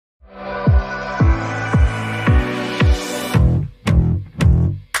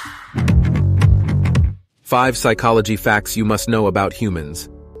5 psychology facts you must know about humans.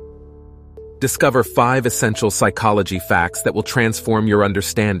 Discover 5 essential psychology facts that will transform your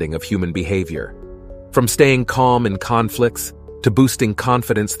understanding of human behavior. From staying calm in conflicts to boosting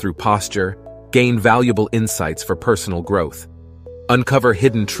confidence through posture, gain valuable insights for personal growth. Uncover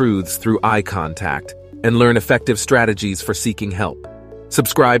hidden truths through eye contact and learn effective strategies for seeking help.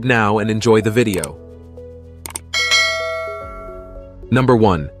 Subscribe now and enjoy the video. Number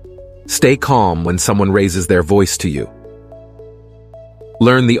 1. Stay calm when someone raises their voice to you.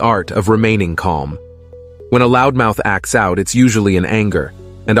 Learn the art of remaining calm. When a loudmouth acts out, it's usually in anger,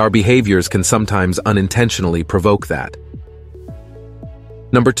 and our behaviors can sometimes unintentionally provoke that.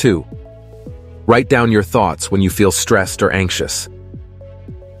 Number 2. Write down your thoughts when you feel stressed or anxious.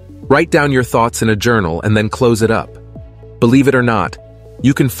 Write down your thoughts in a journal and then close it up. Believe it or not,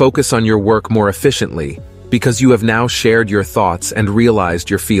 you can focus on your work more efficiently because you have now shared your thoughts and realized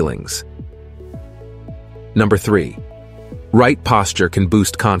your feelings. Number 3. Right posture can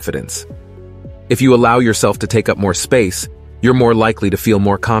boost confidence. If you allow yourself to take up more space, you're more likely to feel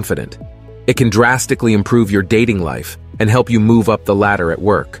more confident. It can drastically improve your dating life and help you move up the ladder at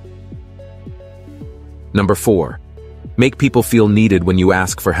work. Number 4. Make people feel needed when you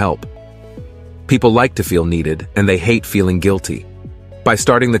ask for help. People like to feel needed, and they hate feeling guilty. By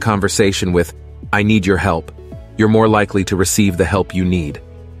starting the conversation with, "I need your help," you're more likely to receive the help you need.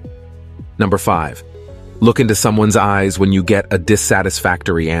 Number 5. Look into someone's eyes when you get a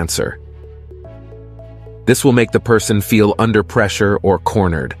dissatisfactory answer. This will make the person feel under pressure or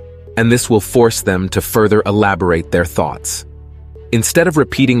cornered, and this will force them to further elaborate their thoughts. Instead of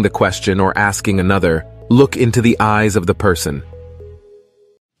repeating the question or asking another, look into the eyes of the person.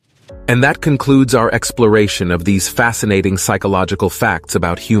 And that concludes our exploration of these fascinating psychological facts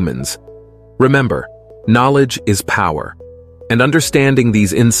about humans. Remember, knowledge is power, and understanding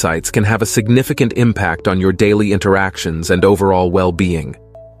these insights can have a significant impact on your daily interactions and overall well-being.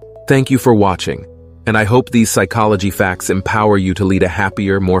 Thank you for watching, and I hope these psychology facts empower you to lead a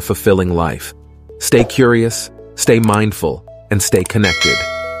happier, more fulfilling life. Stay curious, stay mindful, and stay connected.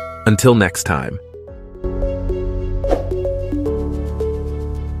 Until next time.